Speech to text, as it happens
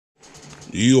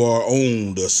You are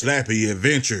on the Slappy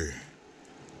Adventure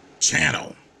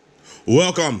channel.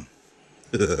 Welcome.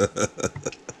 Welcome to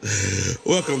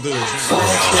the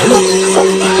channel.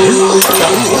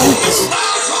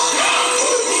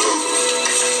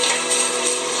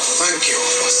 Thank you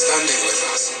for standing with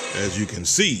us. As you can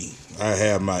see, I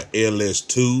have my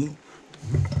LS2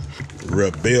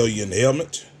 Rebellion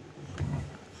helmet.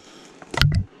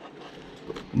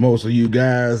 Most of you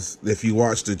guys, if you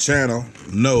watch the channel,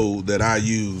 know that I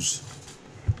use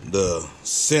the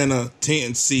Sena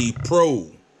 10C Pro.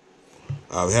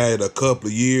 I've had it a couple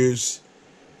of years.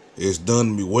 It's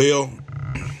done me well.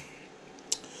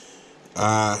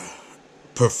 I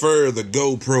prefer the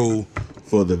GoPro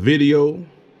for the video,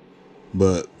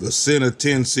 but the Sena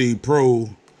 10C Pro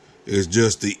is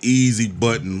just the easy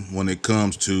button when it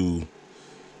comes to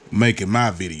making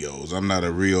my videos. I'm not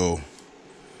a real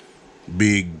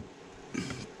big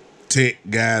tech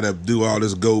guy to do all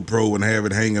this GoPro and have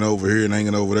it hanging over here and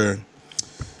hanging over there.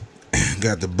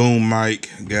 Got the boom mic,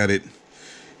 got it.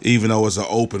 Even though it's an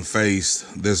open face,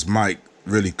 this mic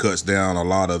really cuts down a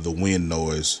lot of the wind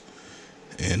noise,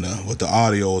 and with the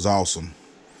audio is awesome.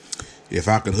 If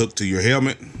I can hook to your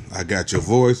helmet, I got your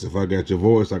voice. If I got your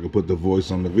voice, I can put the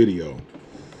voice on the video.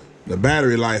 The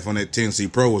battery life on that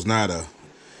 10C Pro is not a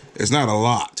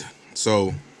lot.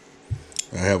 So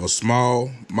I have a small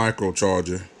micro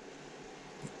charger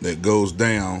that goes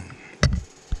down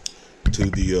to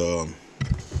the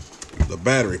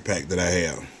battery pack that I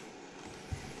have.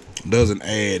 Doesn't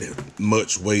add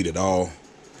much weight at all.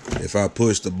 If I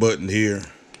push the button here,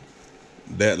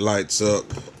 that lights up.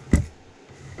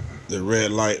 The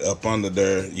red light up under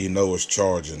there, you know it's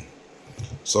charging.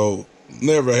 So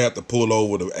never have to pull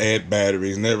over to add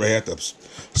batteries, never have to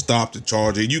stop the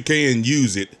charger. You can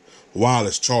use it while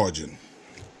it's charging.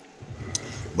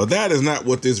 But that is not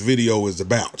what this video is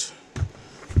about.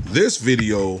 This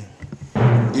video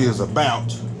is about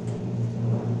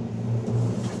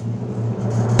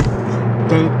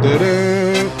dun,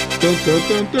 dun, dun, dun,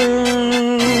 dun,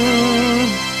 dun.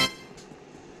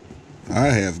 I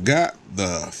have got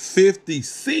the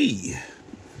 50C.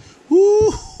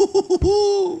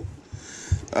 Woo-hoo-hoo-hoo.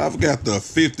 I've got the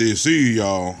 50C,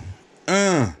 y'all.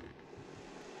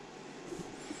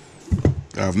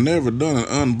 I've never done an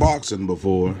unboxing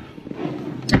before,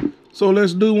 so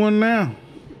let's do one now.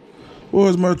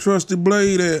 Where's my trusty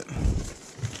blade at?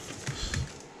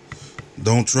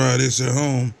 Don't try this at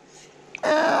home.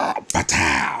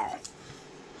 Patow.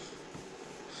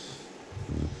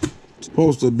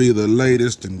 Supposed to be the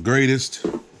latest and greatest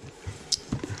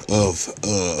of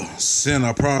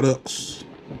Sena products.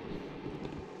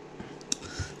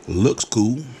 Looks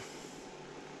cool.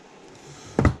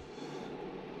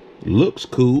 Looks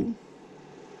cool.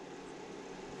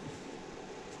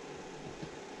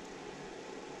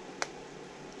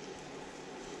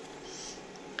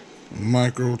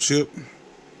 Microchip.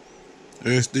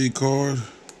 SD card.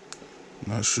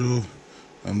 Not sure.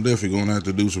 I'm definitely gonna have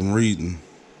to do some reading.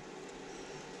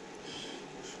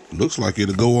 Looks like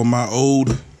it'll go on my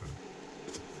old.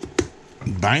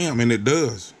 Bam, and it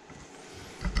does.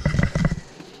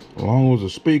 As long as the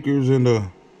speakers and the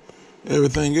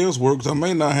everything else works, I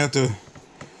may not have to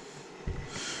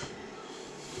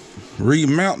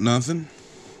remount nothing,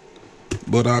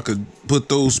 but I could put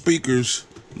those speakers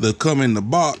that come in the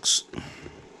box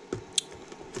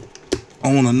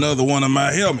on another one of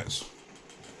my helmets.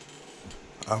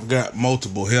 I've got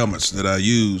multiple helmets that I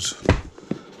use,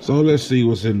 so let's see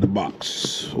what's in the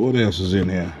box. What else is in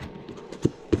here?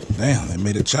 Damn, they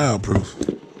made it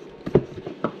childproof.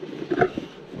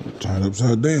 Turn it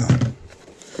upside down.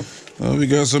 Well, we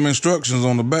got some instructions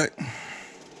on the back.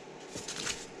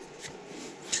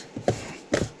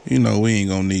 You know we ain't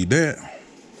gonna need that.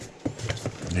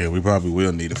 Yeah, we probably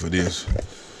will need it for this.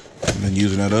 I've been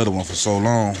using that other one for so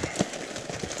long.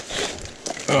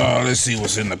 Let's see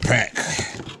what's in the pack.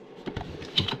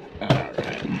 All right.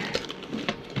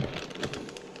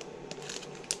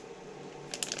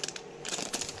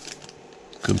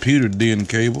 Computer DIN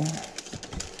cable.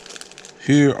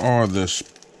 Here are the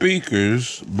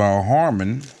speakers by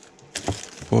Harman.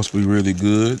 Supposed to be really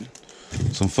good.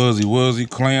 Some fuzzy wuzzy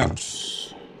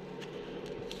clamps.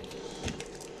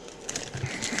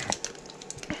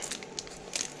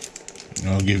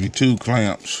 I'll give you 2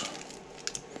 clamps.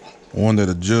 One that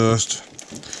adjusts.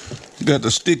 Got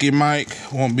the sticky mic.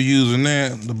 Won't be using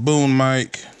that. The boom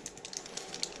mic.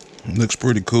 Looks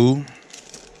pretty cool.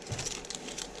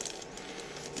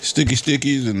 Sticky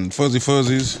stickies and fuzzy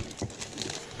fuzzies.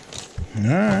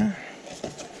 Alright.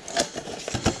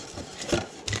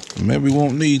 Maybe we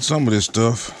won't need some of this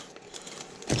stuff.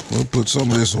 We'll put some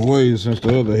of this away since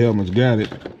the other helmet's got it.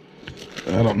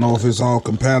 I don't know if it's all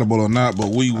compatible or not, but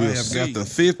we will see. I have got the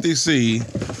 50C,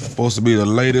 supposed to be the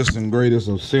latest and greatest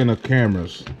of Sena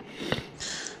cameras.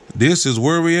 This is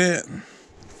where we at.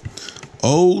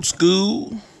 Old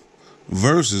school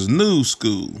versus new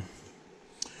school.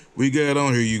 We got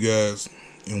on here, you guys,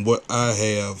 and what I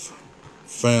have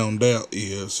found out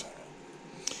is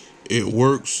it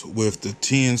works with the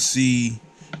 10C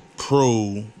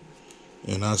Pro,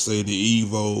 and I say the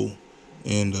Evo,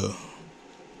 and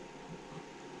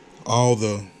all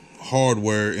the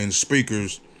hardware and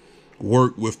speakers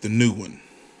work with the new one,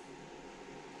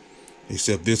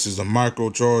 except this is a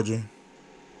microcharger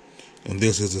and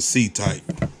this is a C-type.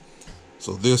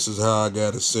 So this is how I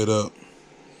got it set up.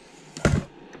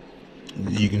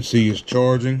 You can see it's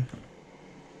charging.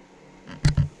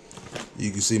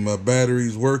 You can see my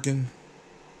battery's working.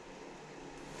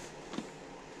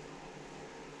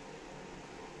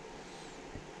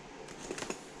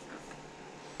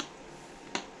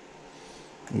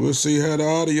 We'll see how the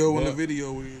audio and the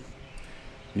video is.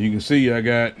 You can see I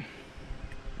got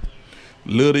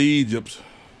Little Egypt's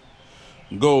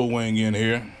gold wing in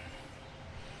here,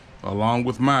 along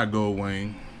with my gold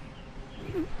wing,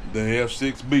 the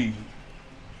F6B,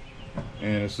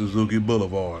 and Suzuki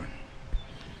Boulevard.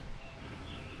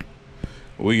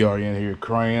 We are in here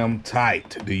crammed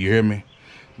tight, do you hear me?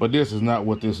 But this is not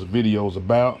what this video is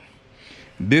about.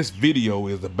 This video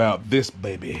is about this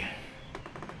baby.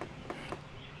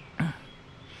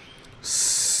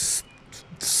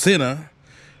 Sena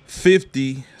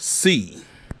 50C.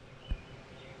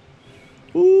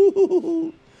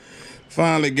 Ooh,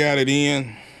 finally got it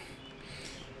in.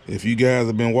 If you guys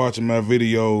have been watching my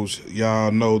videos,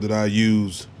 y'all know that I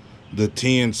use the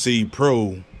 10C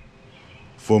Pro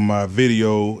for my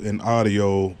video and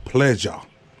audio pleasure.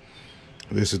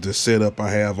 This is the setup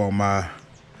I have on my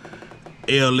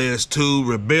LS2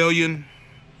 Rebellion.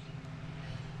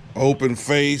 Open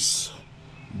face,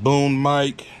 boom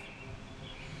mic.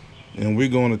 And we're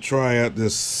going to try out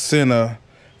this Sena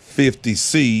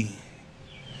 50C.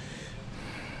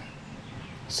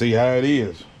 See how it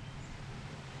is.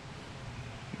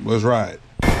 Let's ride.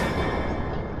 All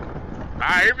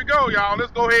right, here we go, y'all.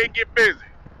 Let's go ahead and get busy.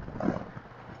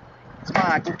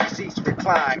 Climb, group seats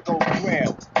recline, go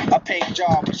grill. A paint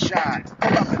job will shine.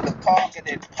 Pull up in the park and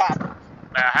then pop.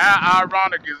 Now, how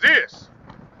ironic is this?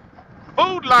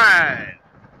 Food line.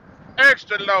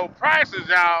 Extra low prices,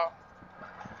 y'all.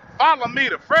 Follow me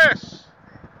to Fresh.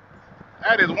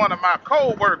 That is one of my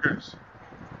co-workers.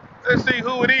 Let's see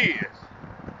who it is.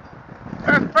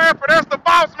 That's Pepper. That's the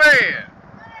boss man.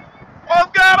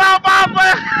 What's going on, boss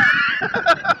man?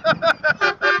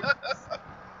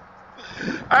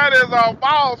 That is our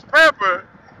boss, Pepper,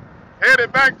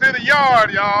 headed back to the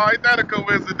yard, y'all. Ain't that a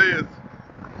coincidence?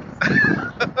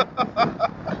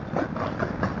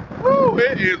 Woo,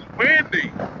 it is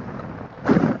windy.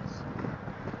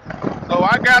 So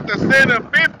I got the Sena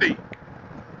 50.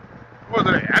 What's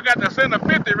it? I got the Sena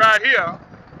 50 right here.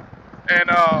 And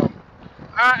I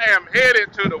am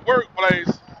headed to the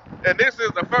workplace. And this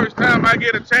is the first time I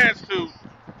get a chance to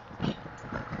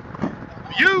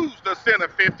use the Sena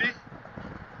 50.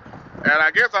 And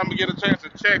I guess I'm gonna get a chance to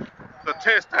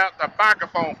test out the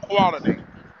microphone quality,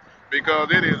 because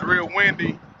it is real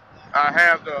windy. I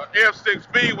have the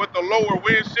F6B with the lower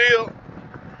windshield.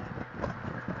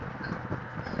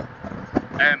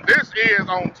 And this is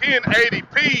on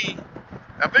 1080p.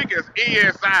 I think it's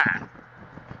ESI.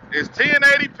 It's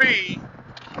 1080p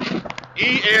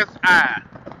ESI.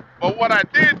 But what I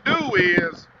did do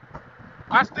is,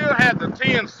 I still have the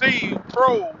 10C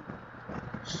Pro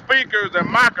speakers and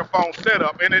microphone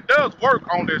setup, and it does work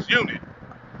on this unit,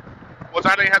 which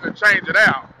I didn't have to change it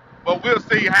out. But we'll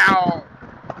see how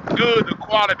good the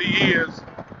quality is.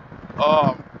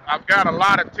 I've got a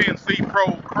lot of 10C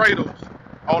Pro cradles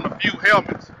on a few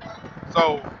helmets,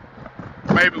 so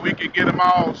maybe we can get them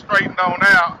all straightened on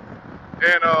out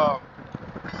and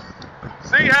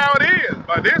see how it is.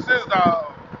 But this is the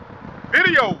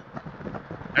video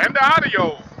and the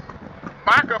audio.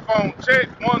 Microphone check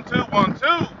 1 2 1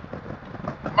 2.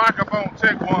 Microphone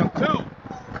check 1 2.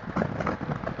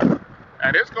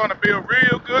 And it's going to be a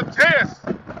real good test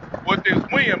with this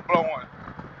wind blowing.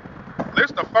 This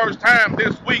is the first time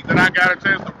this week that I got a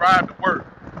chance to ride to work.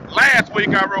 Last week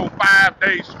I rode 5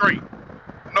 days straight.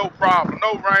 No problem,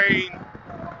 no rain.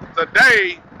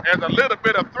 Today there's a little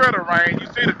bit of threat of rain. You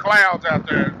see the clouds out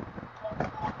there.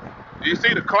 You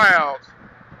see the clouds.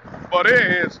 But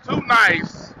it is too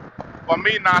nice for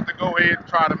me not to go ahead and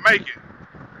try to make it.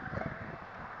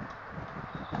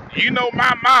 You know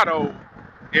my motto,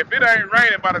 if it ain't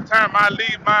raining by the time I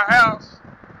leave my house,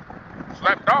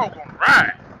 slap dog on the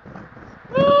ride.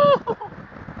 Woo!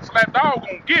 Slap Dog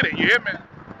gonna get it, you hear me?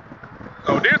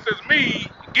 So this is me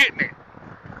getting it.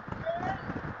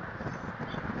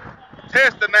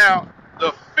 Testing out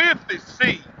the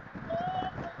 50C.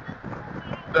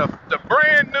 The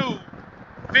brand new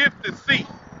 50C.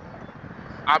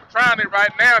 I'm trying it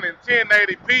right now in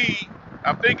 1080p.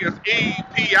 I think it's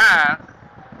EPI.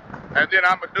 And then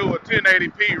I'm going to do a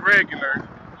 1080p regular.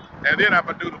 And then I'm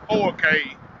going to do the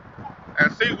 4K.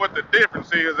 And see what the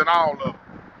difference is in all of them.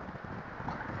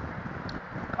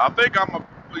 I think I'm going to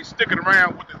be sticking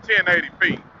around with the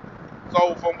 1080p.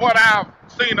 So from what I've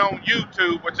seen on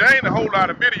YouTube, which ain't a whole lot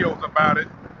of videos about it,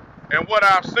 and what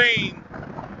I've seen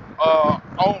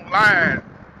online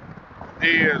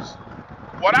is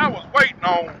what I was waiting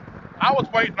on. I was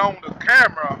waiting on the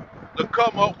camera to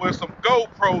come up with some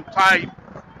GoPro type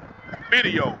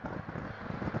video.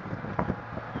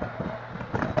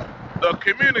 The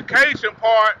communication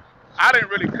part, I didn't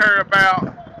really care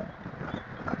about.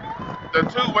 The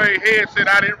two-way headset,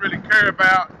 I didn't really care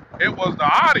about. It was the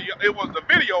audio, it was the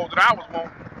video that I was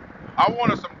wanting. I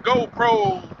wanted some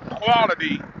GoPro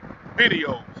quality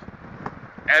videos.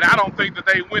 And I don't think that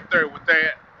they went there with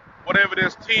that. Whatever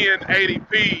this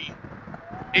 1080p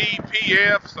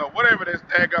EPFs or whatever this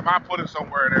tag up, I put it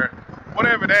somewhere there.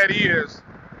 Whatever that is,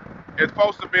 it's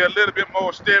supposed to be a little bit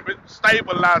more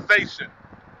stabilization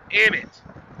in it.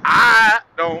 I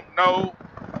don't know,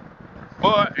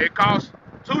 but it costs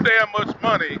too damn much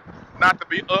money not to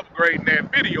be upgrading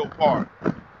that video part.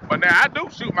 But now I do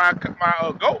shoot my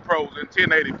GoPros in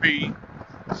 1080p,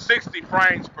 60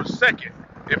 frames per second,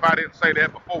 if I didn't say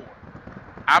that before.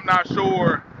 I'm not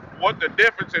sure what the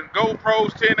difference in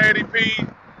GoPro's 1080p,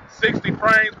 60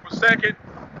 frames per second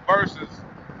versus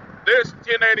this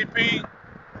 1080p,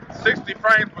 60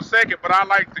 frames per second, but I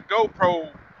like the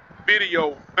GoPro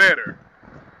video better.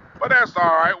 But that's all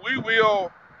right. We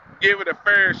will give it a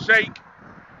fair shake.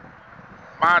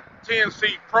 My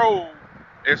 10C Pro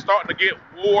is starting to get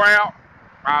wore out.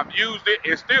 I've used it.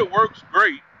 It still works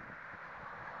great.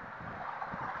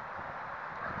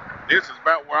 This is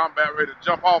about where I'm about ready to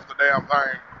jump off the damn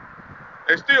thing.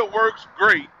 It still works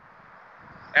great.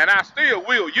 And I still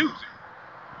will use it.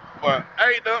 But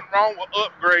ain't nothing wrong with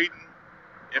upgrading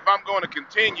if I'm going to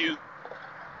continue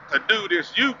to do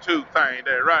this YouTube thing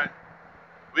there, right?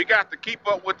 We got to keep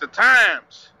up with the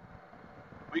times.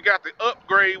 We got to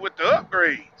upgrade with the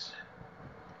upgrades.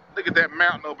 Look at that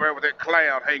mountain over there with that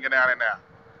cloud hanging out in there.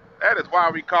 That is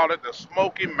why we call it the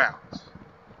Smoky Mountains.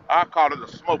 I call it the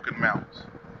Smoking Mountains.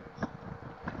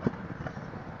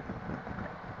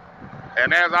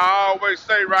 And as I always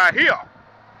say right here,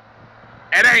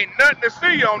 it ain't nothing to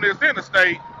see on this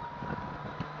interstate.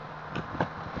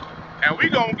 And we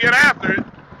gonna get after it.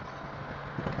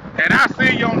 And I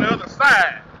see you on the other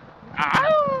side.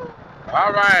 Ow.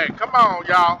 All right, come on,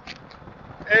 y'all.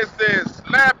 It's this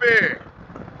Slappy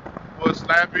with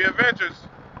Slappy Adventures.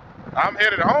 I'm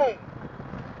headed home.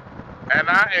 And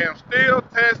I am still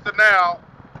testing out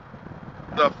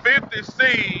the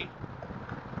 50C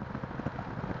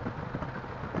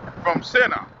from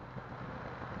Sena.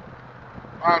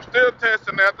 I'm still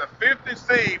testing out the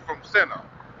 50C from Sena.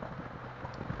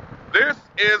 This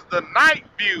is the night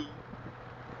view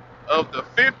of the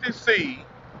 50C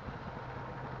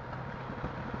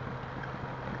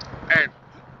at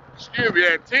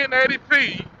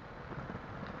 1080p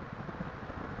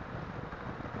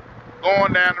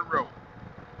going down the road.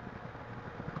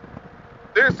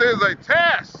 This is a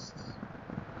test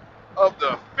of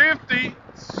the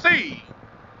 50C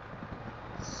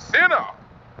Sena.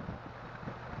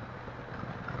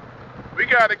 We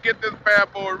got to get this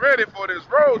bad boy ready for this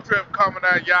road trip coming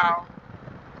out, y'all.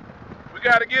 We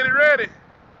got to get it ready.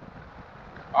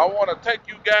 I want to take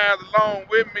you guys along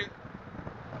with me,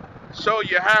 show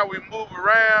you how we move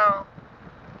around,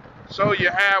 show you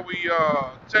how we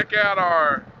check out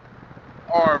our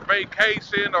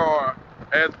vacation, or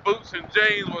as Boots and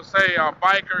Jeans would say, our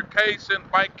bikercation.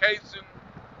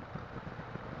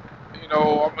 You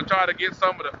know, I'm going to try to get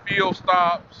some of the field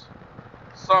stops,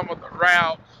 some of the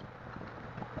routes,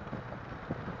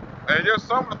 and just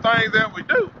some of the things that we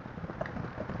do.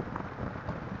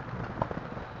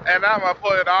 And I'm going to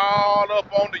put it all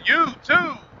up on the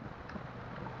YouTube.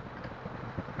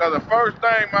 Because the first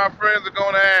thing my friends are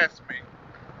going to ask me,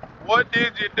 what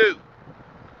did you do?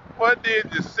 What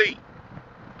did you see?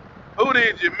 Who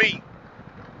did you meet?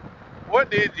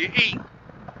 What did you eat?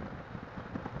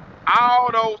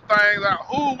 All those things.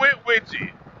 Who went with you?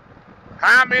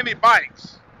 How many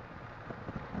bikes?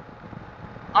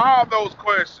 All those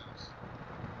questions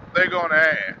they're going to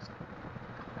ask.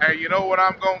 And you know what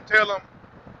I'm going to tell them?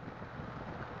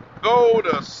 Go to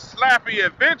Slappy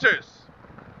Adventures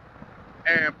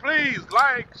And please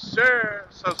like, share,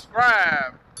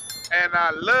 subscribe, and I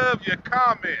love your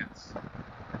comments.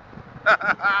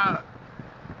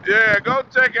 Yeah, go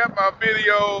check out my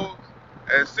videos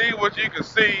and see what you can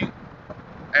see,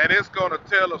 and it's gonna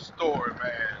tell a story,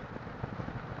 man.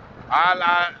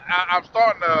 I'm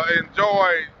starting to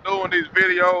enjoy doing these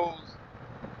videos.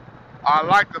 I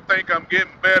like to think I'm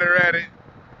getting better at it.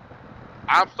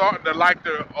 I'm starting to like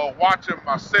to watch them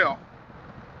myself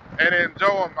and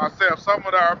enjoying myself. Some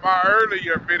of my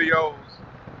earlier videos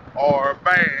are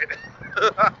bad.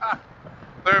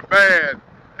 They're bad.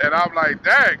 And I'm like,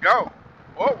 daggone,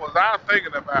 what was I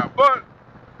thinking about? But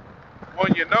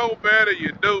when you know better,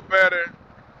 you do better,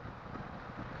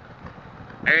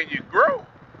 and you grow.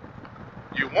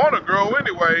 You want to grow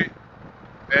anyway,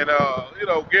 and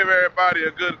give everybody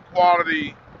a good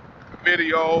quality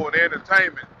video and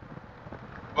entertainment.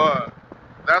 But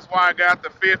that's why I got the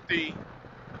 50C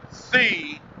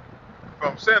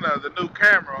from Sena, the new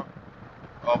camera,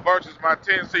 versus my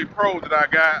 10C Pro that I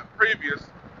got previous.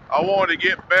 I wanted to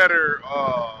get better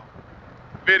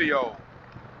video.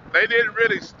 They didn't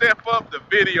really step up the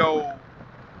video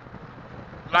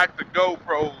like the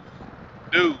GoPros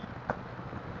do.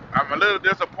 I'm a little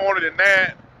disappointed in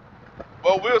that,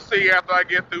 but we'll see after I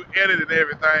get through editing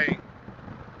everything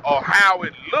or how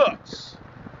it looks.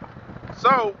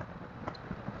 So,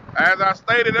 as I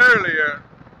stated earlier,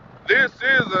 this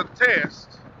is a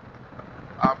test.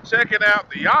 I'm checking out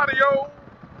the audio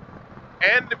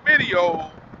and the video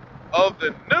of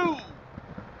the new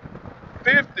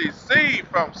 50C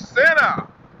from Sena.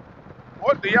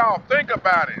 What do y'all think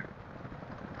about it?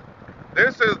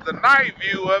 This is the night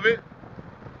view of it,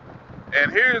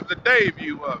 and here's the day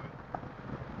view of it.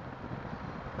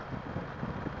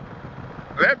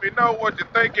 Let me know what you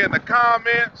think in the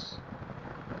comments,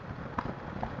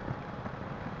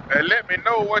 and let me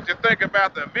know what you think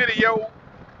about the video.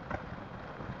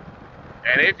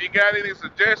 And if you got any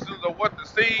suggestions of what to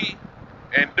see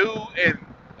and do in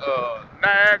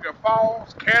Niagara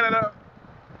Falls, Canada,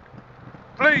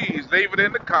 please leave it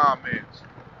in the comments.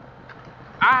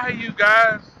 I hear you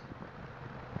guys.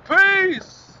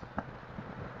 Peace.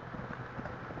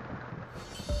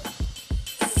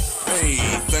 Hey,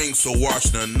 thanks for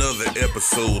watching another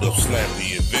episode of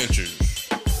Slappy Adventures.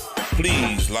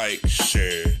 Please like,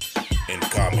 share, and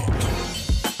comment.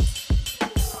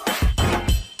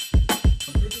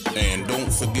 And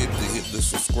don't forget to hit the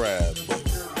subscribe button.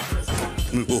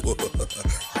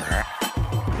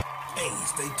 Hey,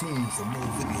 stay tuned for more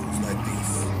videos like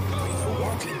these. Thanks for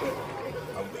watching.